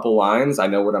that it's a couple lines. I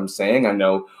know what I'm saying. I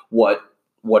know what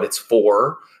it's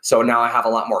for. So now I have a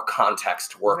lot more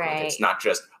context to work with. It's not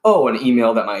just, an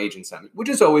email that my agent sent me, which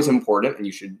is always important. And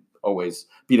you should always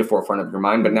be the forefront of your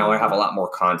mind. But now I have a lot more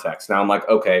context. Now I'm like,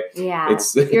 okay,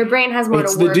 it's your brain has more to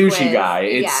work with. It's the douchey guy.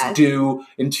 It's due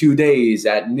in 2 days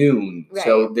at noon. Right.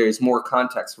 So there's more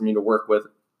context for me to work with.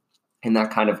 And that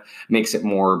kind of makes it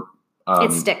more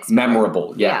it sticks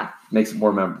memorable. Yeah. Makes it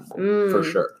more memorable for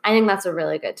sure. I think that's a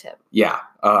really good tip. Yeah.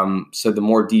 So the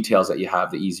more details that you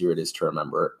have, the easier it is to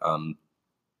remember.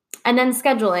 And then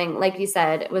scheduling, like you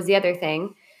said, was the other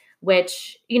thing,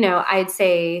 which, I'd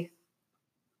say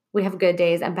we have good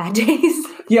days and bad days.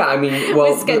 Yeah, I mean,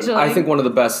 well, I think one of the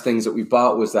best things that we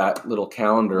bought was that little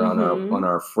calendar on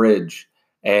our fridge,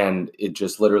 and it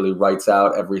just literally writes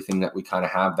out everything that we kind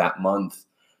of have that month.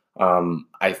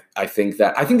 I think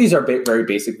these are very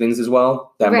basic things as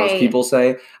well that most people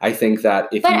say. I think that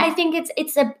I think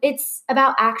it's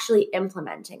about actually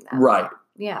implementing them. Right.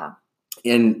 Yeah.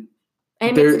 And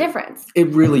it makes a difference. It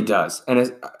really does.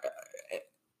 And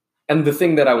the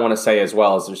thing that I want to say as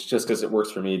well is just because it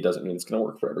works for me doesn't mean it's going to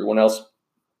work for everyone else.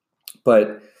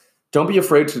 But don't be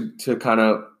afraid to kind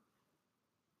of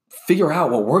figure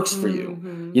out what works for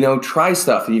you. Try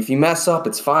stuff. If you mess up,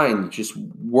 it's fine. Just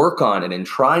work on it and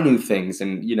try new things.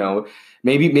 And,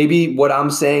 maybe what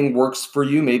I'm saying works for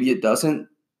you. Maybe it doesn't.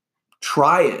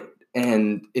 Try it.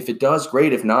 And if it does,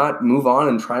 great. If not, move on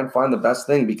and try and find the best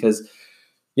thing, because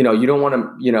you don't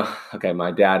want to, okay, my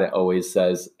dad always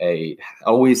says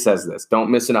this,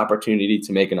 don't miss an opportunity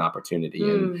to make an opportunity.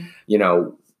 And,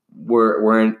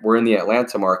 we're in the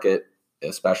Atlanta market,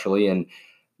 especially. And,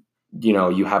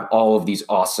 you have all of these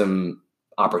awesome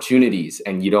opportunities,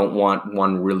 and you don't want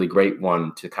one really great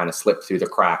one to kind of slip through the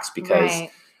cracks because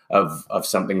of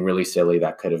something really silly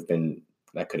that could have been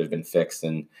fixed.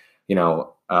 And,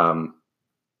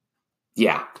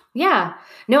 Yeah.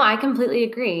 No, I completely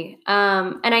agree.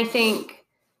 And I think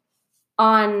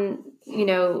on,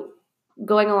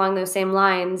 going along those same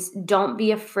lines, don't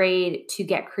be afraid to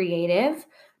get creative.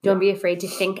 Don't be afraid to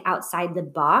think outside the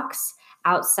box,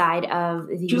 outside of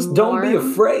the Just norm. Don't be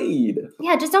afraid.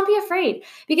 Yeah, just don't be afraid.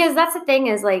 Because that's the thing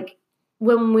is, like,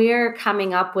 when we're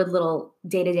coming up with little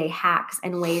day-to-day hacks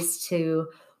and ways to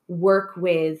work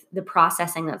with the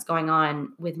processing that's going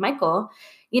on with Michael,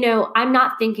 I'm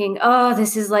not thinking, oh,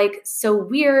 this is like so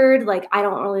weird. Like, I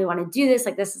don't really want to do this.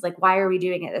 Like, this is like, why are we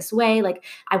doing it this way? Like,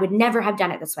 I would never have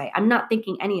done it this way. I'm not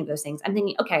thinking any of those things. I'm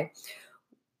thinking, okay,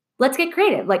 let's get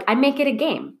creative. Like, I make it a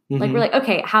game. Like, we're like,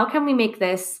 okay, how can we make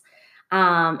this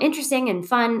interesting and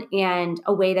fun and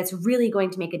a way that's really going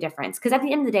to make a difference? Because at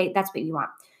the end of the day, that's what you want.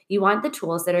 You want the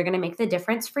tools that are going to make the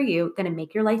difference for you, going to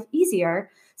make your life easier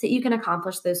so that you can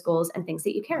accomplish those goals and things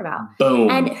that you care about. Boom.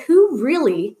 And who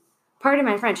really, pardon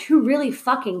my French, who really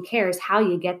fucking cares how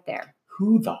you get there?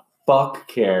 Who the fuck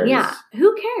cares? Yeah,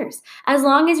 who cares? As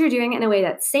long as you're doing it in a way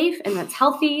that's safe and that's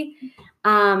healthy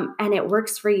and it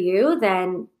works for you,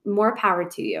 then more power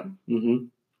to you. Mm-hmm.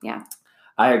 Yeah.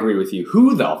 I agree with you.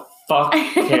 Who the fuck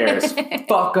cares?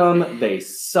 Fuck them. They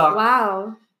suck.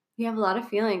 Wow. You have a lot of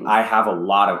feelings. I have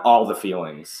all the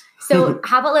feelings. So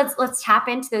how about let's tap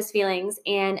into those feelings.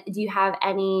 And do you have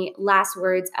any last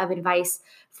words of advice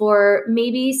for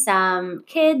maybe some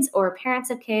kids or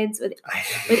parents of kids with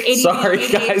ADD? Sorry,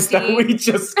 ADHD. Guys, that we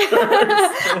just cursed.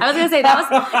 I was gonna say that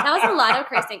was a lot of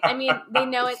cursing. I mean, they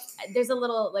know there's a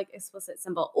little like explicit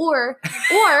symbol, or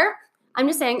I'm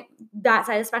just saying that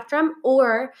side of the spectrum,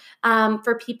 or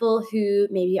for people who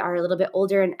maybe are a little bit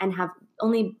older and have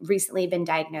only recently been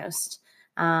diagnosed.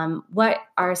 What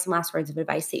are some last words of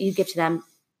advice that you give to them,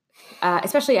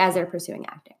 especially as they're pursuing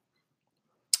acting?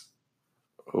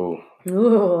 Ooh,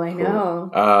 I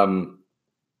know.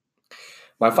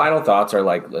 My final thoughts are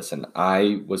like, listen,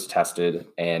 I was tested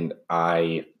and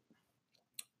I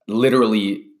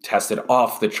literally tested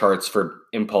off the charts for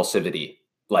impulsivity.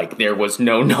 Like, there was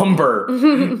no number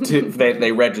that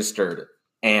they registered.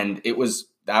 And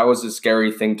that was a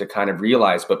scary thing to kind of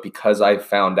realize. But because I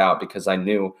found out, because I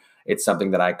knew it's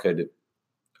something that I could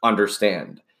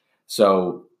understand.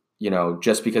 So,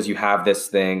 just because you have this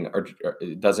thing or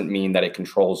it doesn't mean that it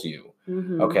controls you.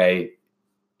 Mm-hmm. Okay.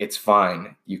 It's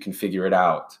fine. You can figure it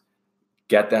out.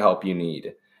 Get the help you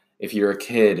need. If you're a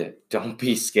kid, don't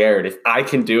be scared. If I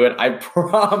can do it, I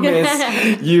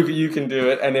promise you can do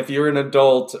it. And if you're an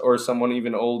adult or someone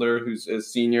even older who's a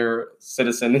senior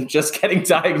citizen and just getting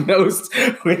diagnosed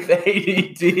with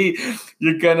ADD,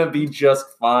 you're gonna be just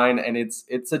fine. And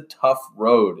it's a tough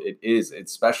road. It is,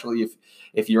 especially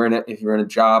if you're in a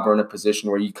job or in a position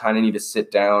where you kind of need to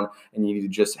sit down and you need to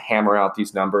just hammer out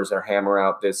these numbers or hammer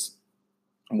out this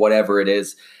whatever it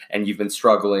is, and you've been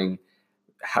struggling.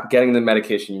 Getting the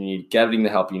medication you need, getting the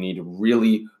help you need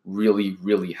really, really,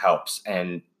 really helps.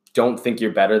 And don't think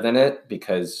you're better than it,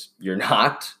 because you're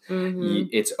not. Mm-hmm.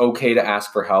 It's okay to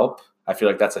ask for help. I feel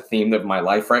like that's a theme of my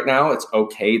life right now. It's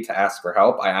okay to ask for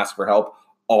help. I ask for help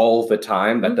all the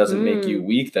time. That doesn't make you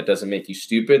weak. That doesn't make you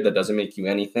stupid. That doesn't make you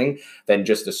anything than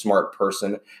just a smart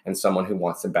person and someone who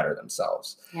wants to better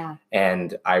themselves. Yeah.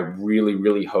 And I really,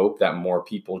 really hope that more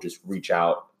people just reach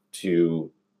out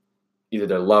to either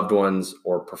their loved ones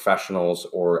or professionals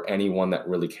or anyone that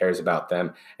really cares about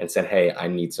them and said, hey, I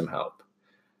need some help.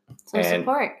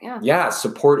 Support. Yeah. Yeah.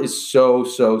 Support is so,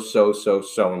 so, so, so,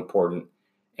 so important.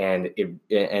 And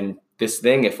this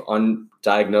thing, if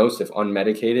undiagnosed, if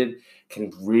unmedicated, can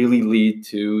really lead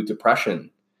to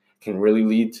depression, can really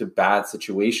lead to bad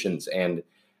situations. And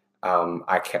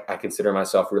I consider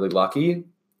myself really lucky.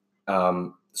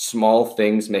 Small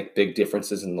things make big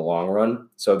differences in the long run.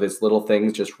 So this little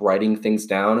things, just writing things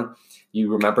down. You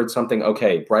remembered something,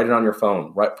 okay, write it on your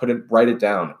phone, write it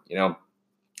down.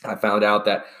 I found out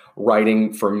that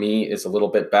writing for me is a little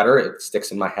bit better. It sticks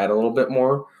in my head a little bit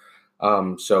more.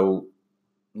 So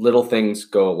little things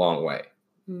go a long way.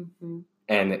 Mm-hmm.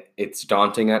 And it's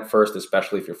daunting at first,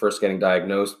 especially if you're first getting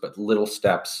diagnosed, but little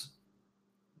steps,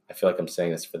 I feel like I'm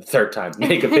saying this for the third time,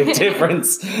 make a big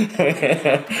difference.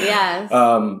 Yes.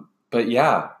 But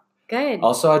yeah. Good.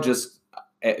 Also,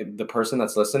 the person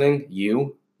that's listening,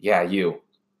 you. I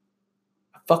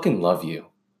fucking love you.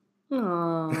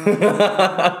 Aww.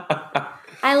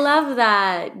 I love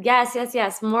that.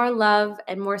 Yes. More love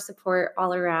and more support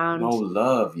all around. No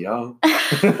love, yo.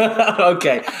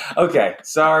 Okay.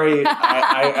 Sorry.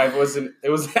 I wasn't,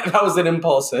 that was an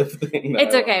impulsive thing.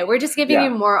 It's okay. We're just giving you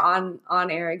more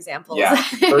on-air examples. Yeah,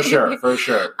 for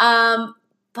sure.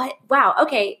 But wow.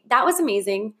 Okay. That was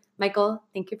amazing. Michael,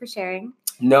 thank you for sharing.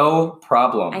 No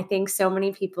problem. I think so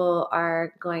many people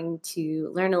are going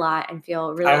to learn a lot and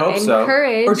feel really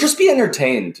encouraged. So. Or just be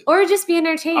entertained.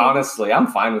 Honestly, I'm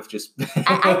fine with just...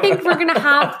 I think we're going to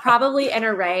have probably an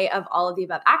array of all of the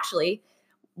above. Actually,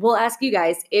 we'll ask you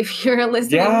guys, if you're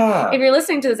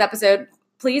listening to this episode,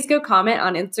 please go comment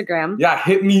on Instagram. Yeah,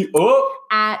 hit me up.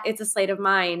 At It's a Sleight of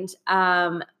Mind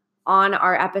on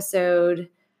our episode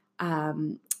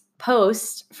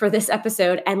post for this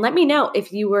episode and let me know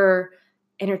if you were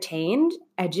entertained,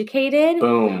 educated,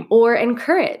 Boom. or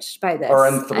encouraged by this. Or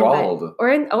enthralled. Or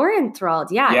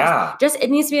enthralled. Yeah. Yeah. It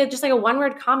needs to be just like a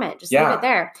one-word comment. Just leave it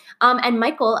there. And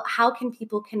Michael, how can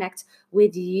people connect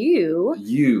with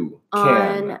you?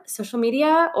 On social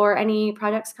media or any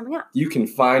projects coming up? You can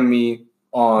find me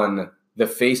on the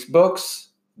Facebooks.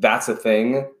 That's a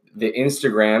thing. The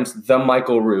Instagrams, the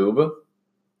Michael Rube.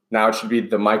 Now it should be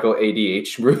the Michael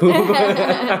ADH Rube.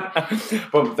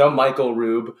 But the Michael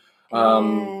Rube.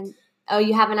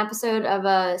 You have an episode of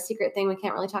a secret thing we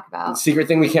can't really talk about. Secret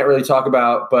thing we can't really talk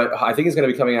about, but I think it's going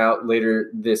to be coming out later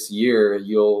this year.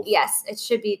 Yes, it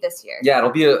should be this year. Yeah, it'll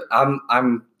be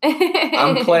I'm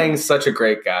playing such a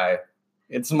great guy.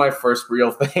 It's my first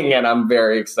real thing, and I'm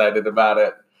very excited about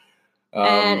it.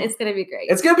 And it's going to be great.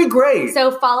 It's going to be great.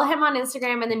 So follow him on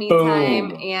Instagram in the meantime,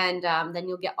 Boom. And then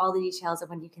you'll get all the details of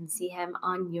when you can see him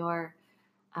on your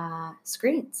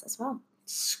screens as well.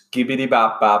 Skibbity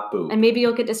bop bop boo. And maybe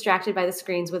you'll get distracted by the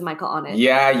screens with Michael on it.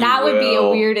 Yeah, that would be a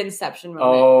weird Inception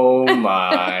moment. Oh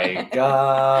my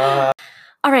God.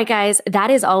 All right, guys, that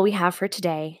is all we have for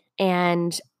today.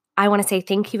 And I want to say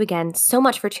thank you again so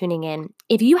much for tuning in.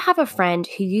 If you have a friend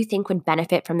who you think would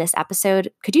benefit from this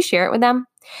episode, could you share it with them?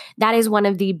 That is one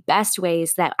of the best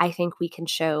ways that I think we can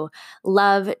show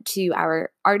love to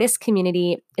our artist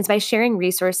community is by sharing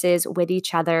resources with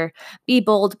each other. Be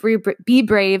bold, be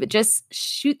brave. Just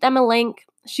shoot them a link,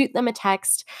 shoot them a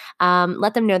text.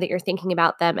 Let them know that you're thinking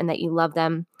about them and that you love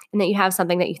them and that you have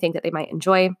something that you think that they might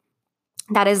enjoy.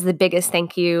 That is the biggest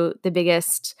thank you, the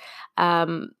biggest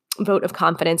vote of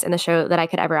confidence in the show that I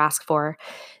could ever ask for.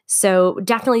 So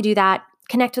definitely do that.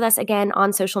 Connect with us again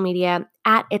on social media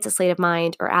at It's a Slate of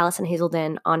Mind or Allison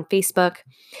Hazelden on Facebook.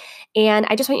 And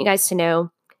I just want you guys to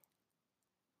know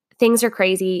things are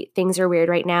crazy. Things are weird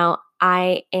right now.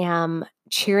 I am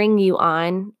cheering you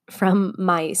on from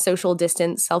my social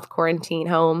distance self-quarantine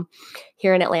home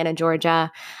here in Atlanta,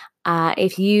 Georgia.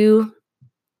 If you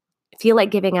feel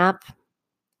like giving up,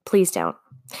 please don't.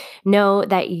 Know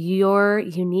that your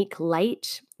unique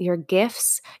light, your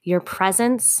gifts, your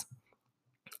presence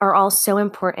are all so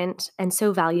important and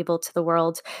so valuable to the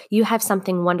world. You have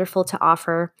something wonderful to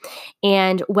offer.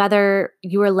 And whether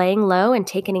you are laying low and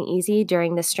taking it easy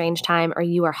during this strange time, or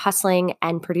you are hustling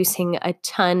and producing a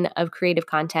ton of creative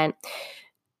content,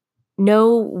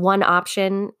 no one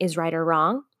option is right or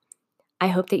wrong. I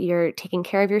hope that you're taking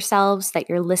care of yourselves, that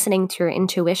you're listening to your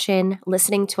intuition,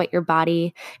 listening to what your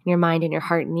body and your mind and your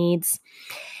heart needs.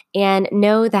 And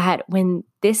know that when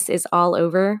this is all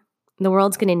over, the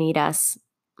world's going to need us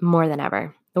more than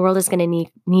ever. The world is going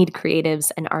to need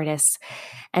creatives and artists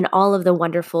and all of the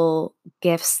wonderful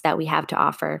gifts that we have to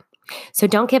offer. So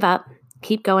don't give up.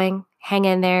 Keep going. Hang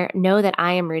in there. Know that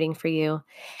I am rooting for you.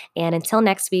 And until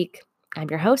next week, I'm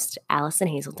your host, Allison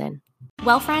Hazelden.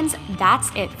 Well, friends,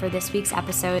 that's it for this week's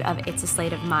episode of It's a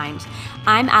Slate of Mind.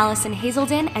 I'm Allison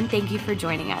Hazelden, and thank you for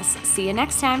joining us. See you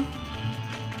next time.